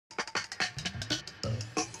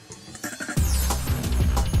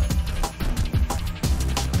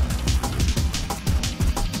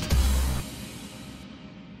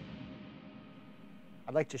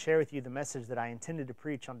I'd like to share with you the message that I intended to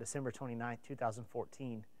preach on December 29th,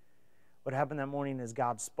 2014. What happened that morning is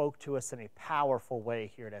God spoke to us in a powerful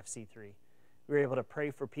way here at FC3. We were able to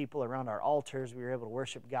pray for people around our altars. We were able to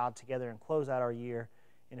worship God together and close out our year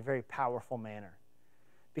in a very powerful manner.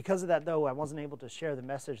 Because of that, though, I wasn't able to share the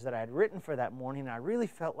message that I had written for that morning. I really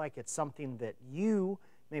felt like it's something that you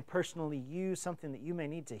may personally use, something that you may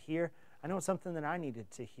need to hear. I know it's something that I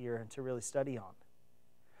needed to hear and to really study on.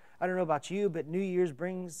 I don't know about you, but New Year's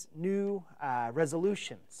brings new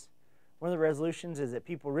resolutions. One of the resolutions is that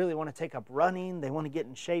people really want to take up running. They want to get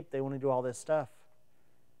in shape. They want to do all this stuff.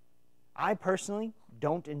 I personally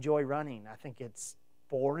don't enjoy running. I think it's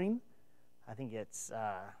boring. I think it's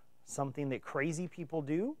something that crazy people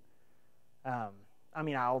do.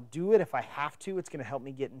 I'll do it if I have to. It's going to help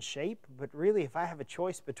me get in shape. But really, if I have a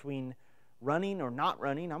choice between running or not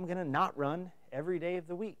running, I'm going to not run every day of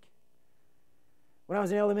the week. When I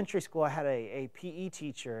was in elementary school, I had a PE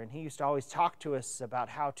teacher, and he used to always talk to us about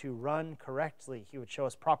how to run correctly. He would show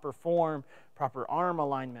us proper form, proper arm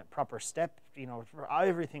alignment, proper step.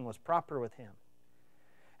 Everything was proper with him.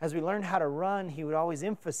 As we learned how to run, he would always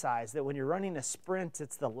emphasize that when you're running a sprint,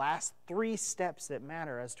 it's the last 3 steps that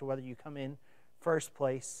matter as to whether you come in first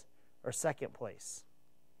place or second place.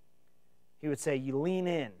 He would say, you lean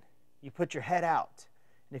in, you put your head out.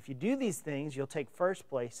 And if you do these things, you'll take first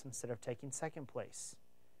place instead of taking second place.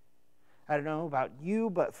 I don't know about you,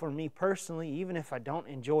 but for me personally, even if I don't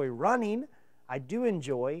enjoy running, I do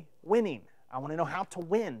enjoy winning. I want to know how to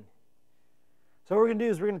win. So what we're going to do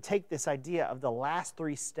is we're going to take this idea of the last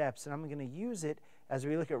 3 steps, and I'm going to use it as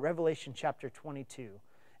we look at Revelation chapter 22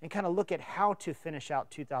 and kind of look at how to finish out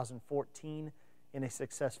 2014 in a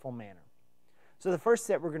successful manner. So the first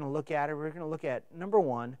step we're going to look at, number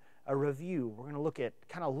 1, a review. We're going to look at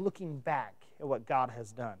kind of looking back at what God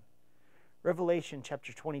has done. Revelation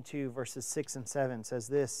chapter 22, verses 6 and 7 says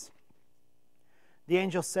this: The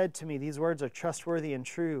angel said to me, these words are trustworthy and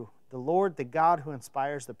true. The Lord, the God who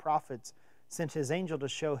inspires the prophets, sent his angel to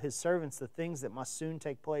show his servants the things that must soon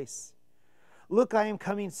take place. Look, I am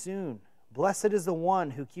coming soon. Blessed is the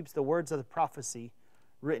one who keeps the words of the prophecy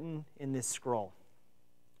written in this scroll.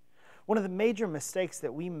 One of the major mistakes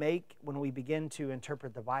that we make when we begin to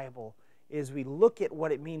interpret the Bible is we look at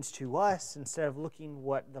what it means to us instead of looking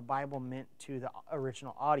what the Bible meant to the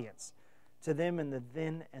original audience, to them in the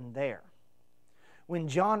then and there. When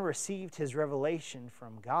John received his revelation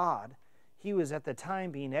from God, he was at the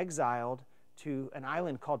time being exiled to an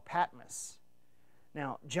island called Patmos.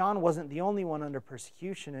 Now, John wasn't the only one under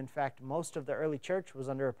persecution. In fact, most of the early church was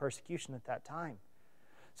under a persecution at that time.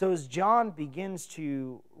 So as John begins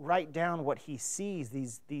to write down what he sees,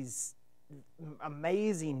 these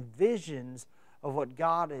amazing visions of what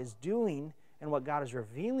God is doing and what God is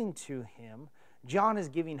revealing to him, John is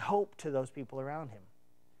giving hope to those people around him.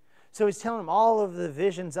 So he's telling them all of the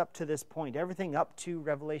visions up to this point, everything up to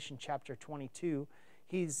Revelation chapter 22.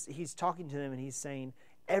 He's talking to them and he's saying,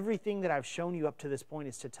 everything that I've shown you up to this point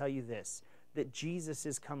is to tell you this, that Jesus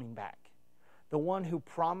is coming back. The one who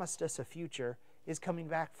promised us a future is coming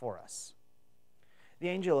back for us. The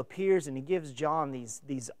angel appears and he gives John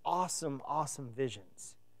these awesome, awesome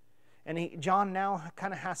visions. And John now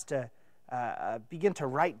kind of has to begin to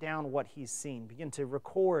write down what he's seen, begin to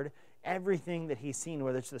record everything that he's seen,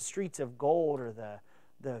 whether it's the streets of gold or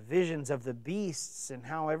the visions of the beasts and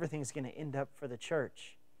how everything's going to end up for the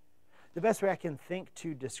church. The best way I can think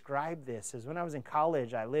to describe this is when I was in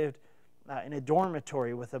college, I lived in a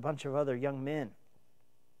dormitory with a bunch of other young men.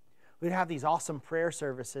 We'd have these awesome prayer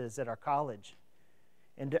services at our college.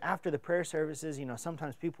 And after the prayer services,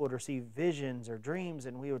 sometimes people would receive visions or dreams,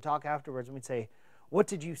 and we would talk afterwards, and we'd say, what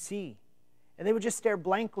did you see? And they would just stare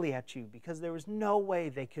blankly at you because there was no way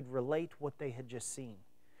they could relate what they had just seen.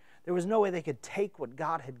 There was no way they could take what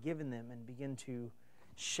God had given them and begin to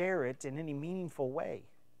share it in any meaningful way.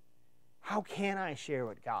 How can I share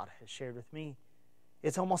what God has shared with me?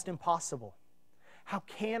 It's almost impossible. How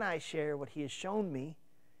can I share what he has shown me?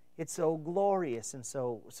 It's so glorious and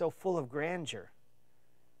so full of grandeur.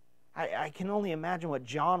 I can only imagine what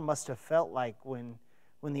John must have felt like when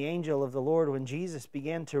the angel of the Lord, when Jesus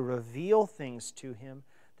began to reveal things to him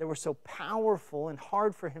that were so powerful and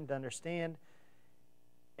hard for him to understand.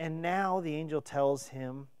 And now the angel tells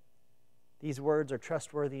him, these words are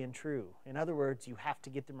trustworthy and true. In other words, you have to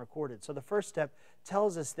get them recorded. So the first step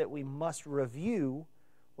tells us that we must review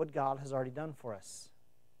what God has already done for us.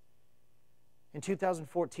 In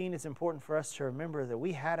 2014, it's important for us to remember that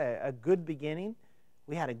we had a good beginning,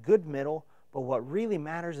 we had a good middle, but what really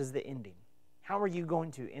matters is the ending. How are you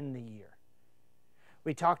going to end the year?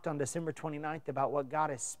 We talked on December 29th about what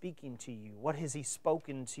God is speaking to you. What has he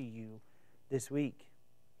spoken to you this week?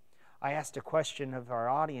 I asked a question of our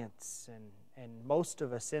audience, and most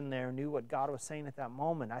of us in there knew what God was saying at that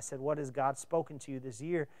moment. I said, what has God spoken to you this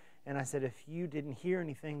year? And I said, if you didn't hear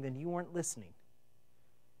anything, then you weren't listening.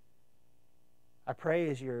 I pray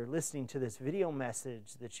as you're listening to this video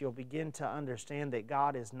message that you'll begin to understand that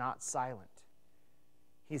God is not silent.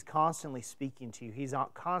 He's constantly speaking to you. He's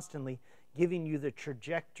constantly giving you the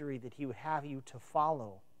trajectory that He would have you to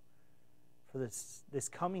follow for this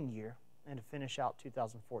coming year and to finish out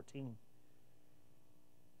 2014.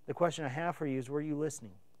 The question I have for you is, were you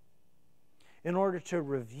listening? In order to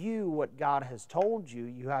review what God has told you,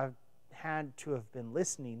 you have had to have been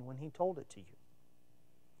listening when He told it to you.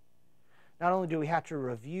 Not only do we have to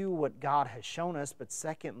review what God has shown us, but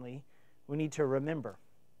secondly, we need to remember.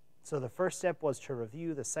 So the first step was to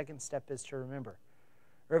review. The second step is to remember.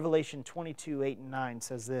 Revelation 22:8-9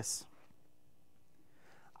 says this,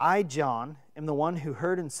 I, John, am the one who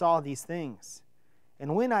heard and saw these things.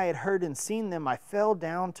 And when I had heard and seen them, I fell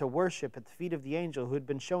down to worship at the feet of the angel who had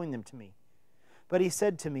been showing them to me. But he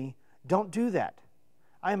said to me, don't do that.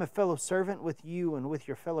 I am a fellow servant with you and with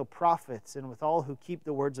your fellow prophets and with all who keep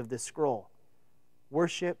the words of this scroll.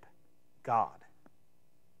 Worship God.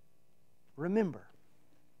 Remember.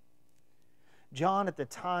 John at the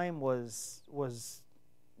time was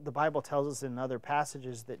the Bible tells us in other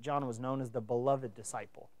passages that John was known as the beloved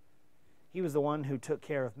disciple. He was the one who took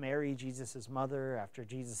care of Mary, Jesus' mother, after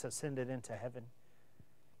Jesus ascended into heaven.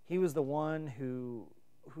 He was the one who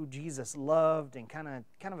Jesus loved and kind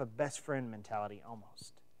of a best friend mentality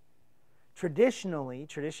almost. Traditionally,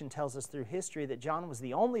 tradition tells us through history that John was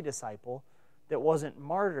the only disciple that wasn't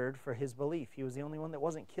martyred for his belief. He was the only one that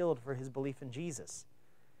wasn't killed for his belief in Jesus.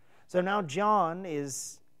 So now John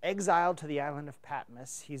is exiled to the island of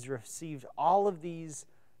Patmos. He's received all of these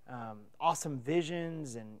awesome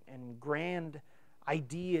visions and grand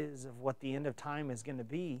ideas of what the end of time is going to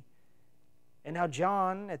be. And now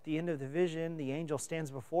John, at the end of the vision, the angel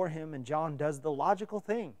stands before him, and John does the logical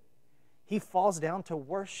thing. He falls down to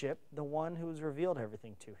worship the one who has revealed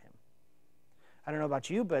everything to him. I don't know about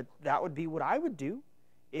you, but that would be what I would do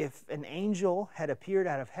if an angel had appeared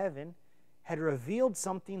out of heaven, had revealed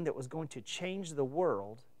something that was going to change the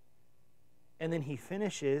world, and then he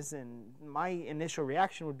finishes, and my initial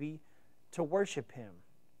reaction would be to worship him.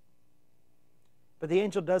 But the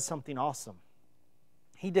angel does something awesome.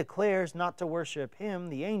 He declares not to worship him,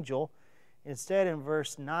 the angel. Instead, in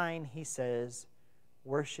verse 9, he says,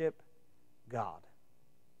 worship God.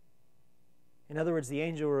 In other words, the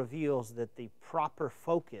angel reveals that the proper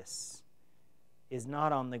focus is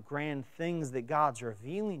not on the grand things that God's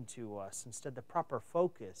revealing to us. Instead, the proper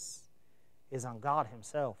focus is on God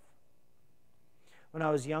Himself. When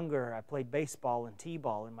I was younger, I played baseball and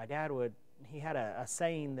t-ball, and my dad he had a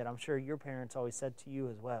saying that I'm sure your parents always said to you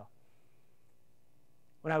as well.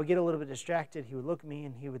 When I would get a little bit distracted, he would look at me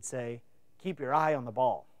and he would say, keep your eye on the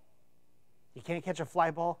ball. You can't catch a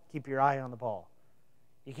fly ball, keep your eye on the ball.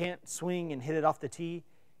 You can't swing and hit it off the tee,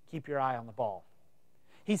 keep your eye on the ball.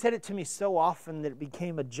 He said it to me so often that it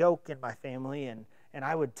became a joke in my family, and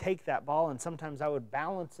I would take that ball, and sometimes I would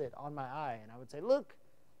balance it on my eye, and I would say, look,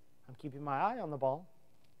 I'm keeping my eye on the ball.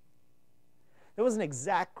 That wasn't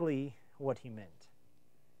exactly what he meant.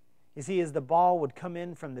 You see, as the ball would come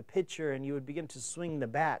in from the pitcher and you would begin to swing the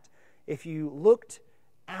bat, if you looked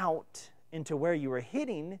out into where you were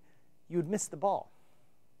hitting, you would miss the ball.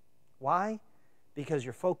 Why? Because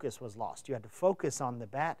your focus was lost. You had to focus on the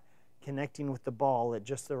bat connecting with the ball at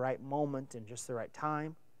just the right moment and just the right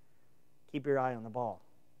time. Keep your eye on the ball.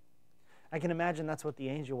 I can imagine that's what the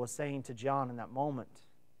angel was saying to John in that moment.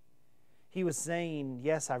 He was saying,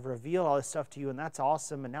 yes, I've revealed all this stuff to you, and that's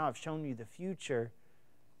awesome, and now I've shown you the future,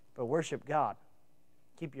 but worship God.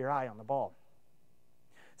 Keep your eye on the ball.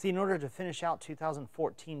 See, in order to finish out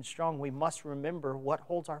 2014 strong, we must remember what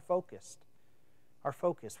holds our focus. Our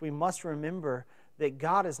focus. We must remember that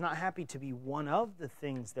God is not happy to be one of the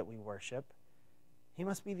things that we worship. He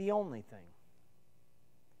must be the only thing.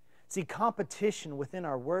 See, competition within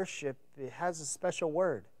our worship, it has a special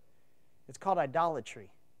word. It's called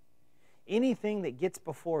idolatry. Anything that gets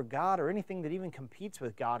before God or anything that even competes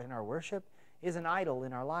with God in our worship is an idol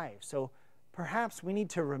in our lives. So perhaps we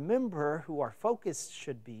need to remember who our focus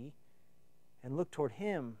should be and look toward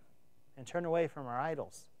Him and turn away from our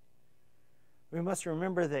idols. We must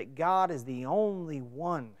remember that God is the only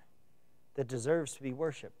one that deserves to be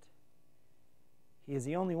worshiped. He is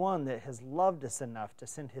the only one that has loved us enough to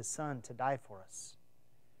send His Son to die for us.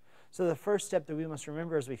 So the first step that we must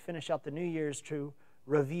remember as we finish out the new year is to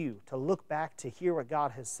review, to look back, to hear what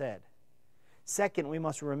God has said. Second, we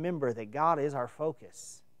must remember that God is our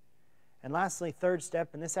focus. And lastly, third step,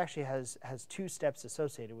 and this actually has 2 steps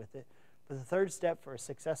associated with it, but the third step for a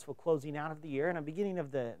successful closing out of the year and a beginning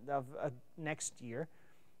of next year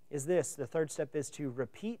is this. The third step is to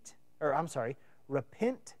repent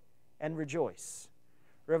and rejoice.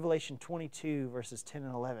 Revelation 22, verses 10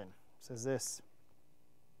 and 11 says this.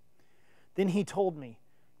 Then he told me,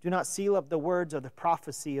 do not seal up the words of the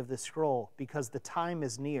prophecy of this scroll, because the time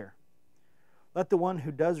is near. Let the one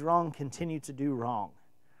who does wrong continue to do wrong.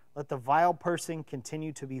 Let the vile person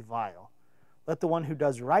continue to be vile. Let the one who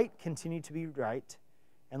does right continue to be right.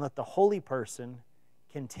 And let the holy person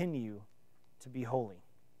continue to be holy.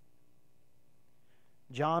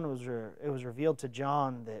 It was revealed to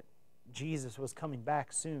John that Jesus was coming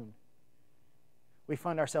back soon. We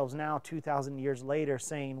find ourselves now 2,000 years later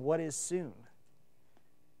saying, what is soon?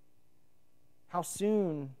 How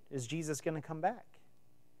soon is Jesus going to come back?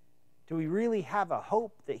 Do we really have a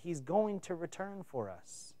hope that he's going to return for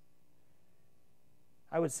us?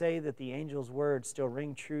 I would say that the angel's words still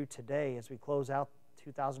ring true today as we close out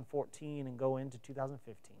 2014 and go into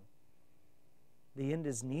 2015. The end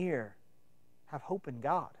is near. Have hope in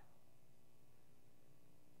God.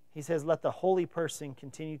 He says, let the holy person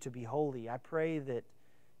continue to be holy. I pray that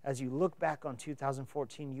as you look back on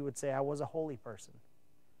 2014, you would say, I was a holy person.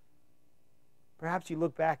 Perhaps you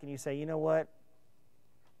look back and you say, you know what?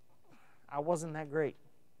 I wasn't that great.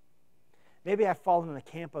 Maybe I've fallen in the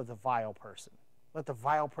camp of the vile person. Let the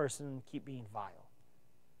vile person keep being vile.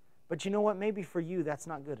 But you know what? Maybe for you, that's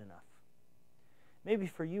not good enough. Maybe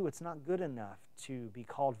for you, it's not good enough to be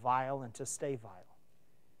called vile and to stay vile.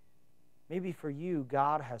 Maybe for you,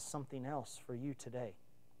 God has something else for you today.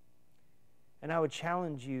 And I would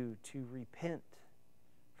challenge you to repent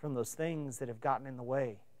from those things that have gotten in the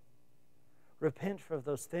way. Repent from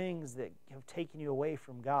those things that have taken you away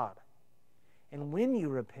from God. And when you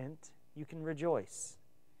repent, you can rejoice.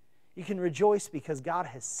 You can rejoice because God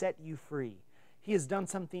has set you free. He has done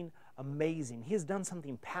something amazing. He has done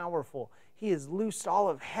something powerful. He has loosed all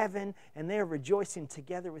of heaven, and they are rejoicing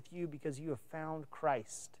together with you because you have found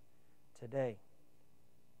Christ today.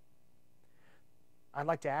 I'd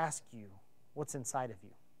like to ask you, what's inside of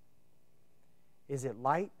you? Is it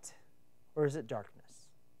light or is it darkness?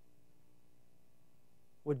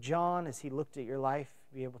 Would John, as he looked at your life,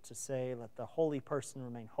 be able to say, let the holy person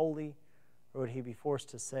remain holy, or would he be forced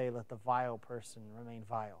to say, let the vile person remain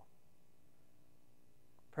vile?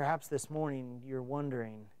 Perhaps this morning you're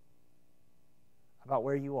wondering about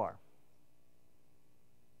where you are.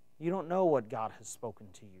 You don't know what God has spoken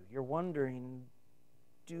to you. You're wondering,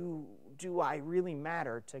 do I really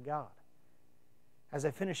matter to God? As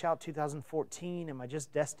I finish out 2014, am I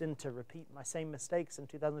just destined to repeat my same mistakes in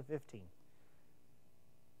 2015?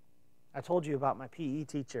 I told you about my PE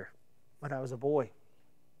teacher when I was a boy.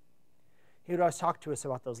 He would always talk to us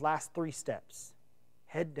about those last 3 steps.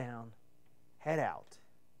 Head down, head out,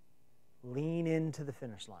 lean into the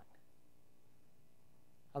finish line.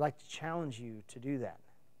 I'd like to challenge you to do that.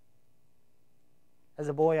 As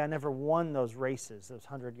a boy, I never won those races, those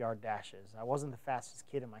 100-yard dashes. I wasn't the fastest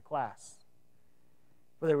kid in my class.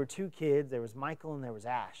 But there were 2 kids. There was Michael and there was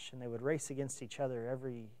Ash, and they would race against each other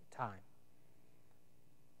every time.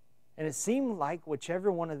 And it seemed like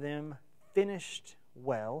whichever one of them finished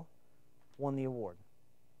well won the award.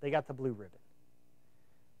 They got the blue ribbon.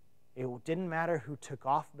 It didn't matter who took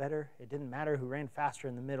off better. It didn't matter who ran faster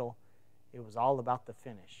in the middle. It was all about the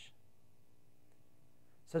finish.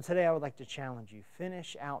 So today I would like to challenge you.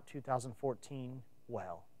 Finish out 2014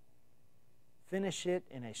 well. Finish it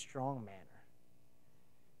in a strong manner.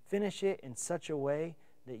 Finish it in such a way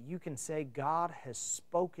that you can say, God has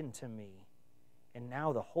spoken to me, and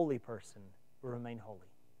now the holy person will remain holy.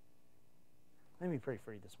 Let me pray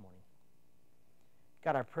for you this morning.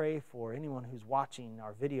 God, I pray for anyone who's watching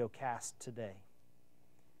our video cast today.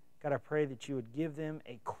 God, I pray that you would give them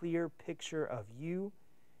a clear picture of you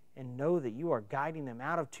and know that you are guiding them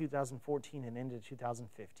out of 2014 and into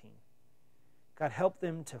 2015. God, help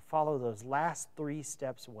them to follow those last 3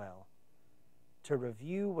 steps well, to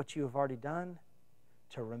review what you have already done,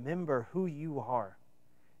 to remember who you are,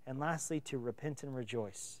 and lastly, to repent and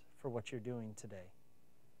rejoice for what you're doing today.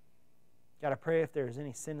 God, I pray if there is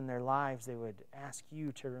any sin in their lives, they would ask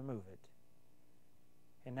you to remove it.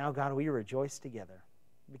 And now, God, we rejoice together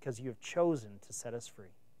because you have chosen to set us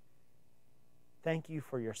free. Thank you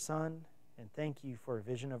for your Son, and thank you for a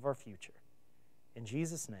vision of our future. In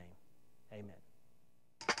Jesus' name, amen.